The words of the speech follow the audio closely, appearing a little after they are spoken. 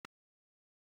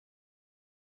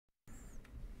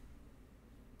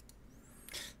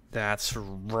That's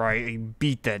right. I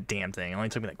beat that damn thing. It only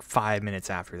took me like 5 minutes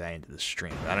after that into the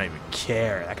stream. I don't even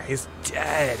care. That guy is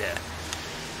dead.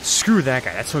 Screw that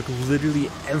guy. That took literally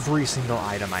every single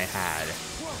item I had.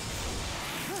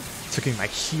 Took me my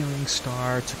healing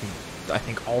star. Took me, I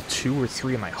think, all 2 or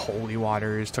 3 of my holy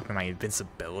waters. Took me my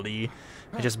invincibility.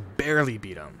 I just barely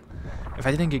beat him. If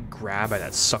I didn't get grabbed by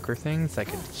that sucker thing that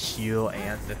could heal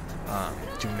and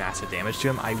do massive damage to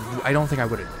him, I don't think I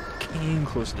would have came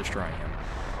close to destroying him.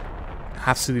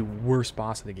 Absolutely worst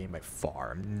boss of the game by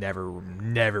far. I'm never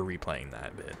replaying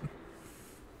that bit.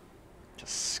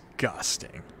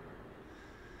 Disgusting.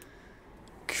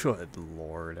 Good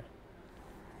lord.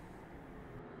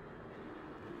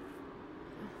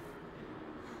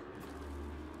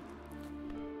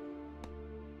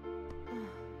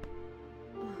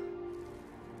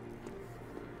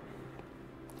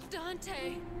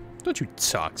 Dante! Don't you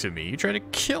talk to me. You try to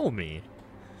kill me.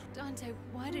 Dante,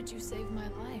 why did you save my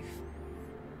life?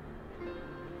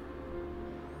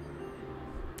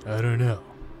 I don't know.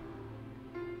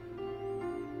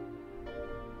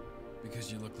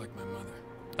 Because you look like my mother.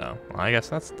 Oh, well, I guess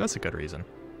that's a good reason.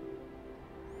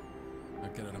 Now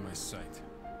get out of my sight.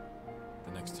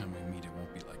 The next time we meet, it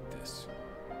won't be like this.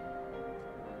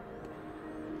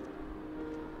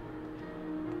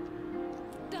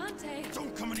 Dante!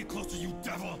 Don't come any closer, you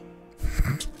devil!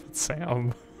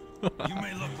 Sam. You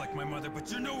may look like my mother,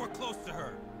 but you're nowhere close to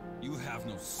her. You have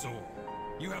no soul.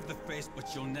 You have the face,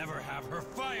 but you'll never have her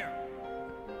fire.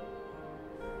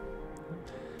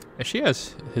 If she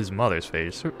has his mother's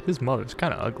face, his mother's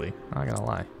kind of ugly. I'm not gonna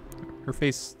lie. Her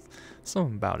face,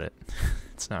 something about it.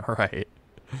 It's not right.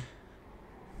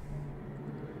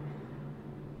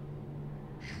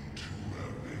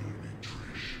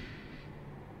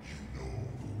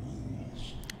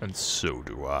 And so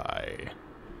do I.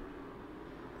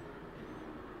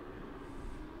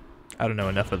 I don't know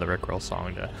enough of the Rickroll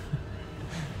song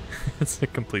to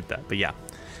complete that. But yeah,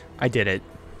 I did it.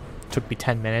 Took me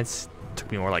 10 minutes.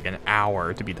 Took me more like an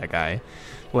hour to beat that guy.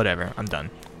 Whatever, I'm done.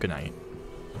 Good night.